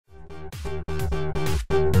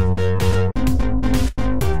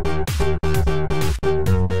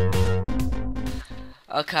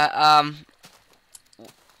Okay,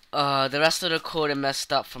 the rest of the recording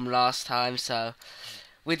messed up from last time, so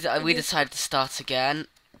we decided to start again.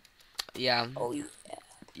 Yeah, Oh, yeah.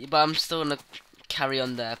 but I'm still gonna carry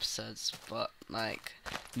on the episodes, but like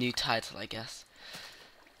new title, I guess.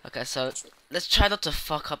 Okay, so let's try not to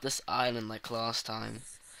fuck up this island like last time.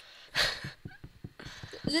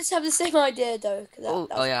 Let's have the same idea though.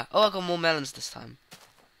 Oh yeah. Oh, I got more melons this time,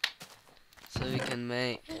 so we can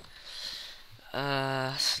make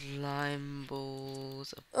slime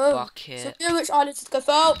balls, a So bucket. you know which island to go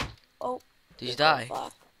for? Oh, Did you die?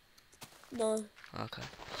 No. Okay.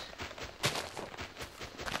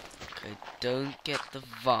 Okay, don't get the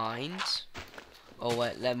vines. Oh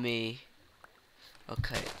wait, let me.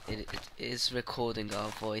 Okay, it is recording our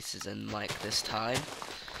voices and mic this time.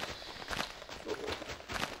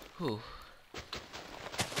 Whew.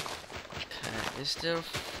 Okay, is there?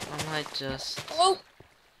 I might just. Oh,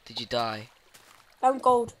 Did you die? I'm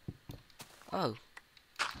gold. Oh.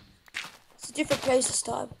 It's a different place this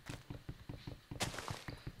time.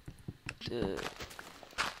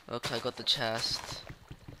 Okay, I got the chest.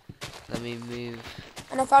 Let me move.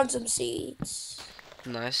 And I found some seeds.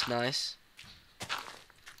 Nice, nice.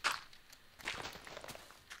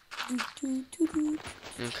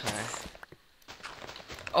 Okay.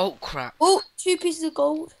 Oh crap. Oh, 2 pieces of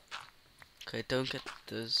gold. Okay, don't get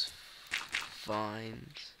those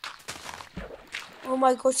vines. Oh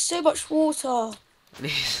my god, so much water.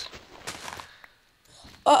 Please.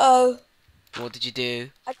 Uh-oh. What did you do?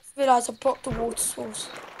 I just realised I blocked the water source.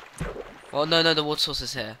 Oh no, the water source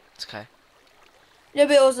is here. It's okay. No, but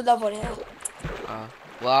there was another one here.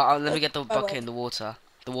 Well, let me get the Oh, bucket well. in the water.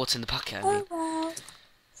 The water in the bucket, I mean. Oh well.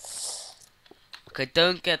 Okay,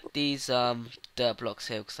 don't get these dirt blocks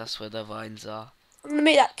here because that's where the vines are. I'm gonna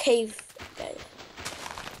make that cave. Okay.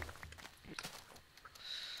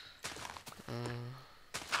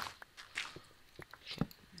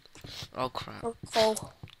 Oh crap. Oh,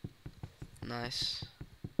 coal. Nice.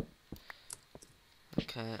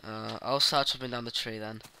 Okay, I'll start chopping down the tree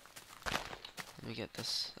then. Let me get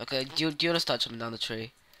this. Okay, do you want to start chopping down the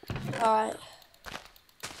tree? Alright.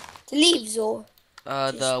 The leaves or?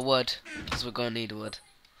 The wood, because we're gonna need wood.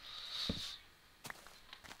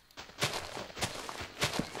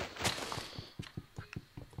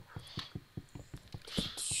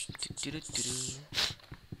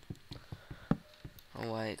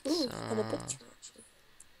 Oh wait. Ooh, on a picture.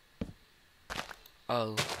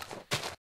 Oh,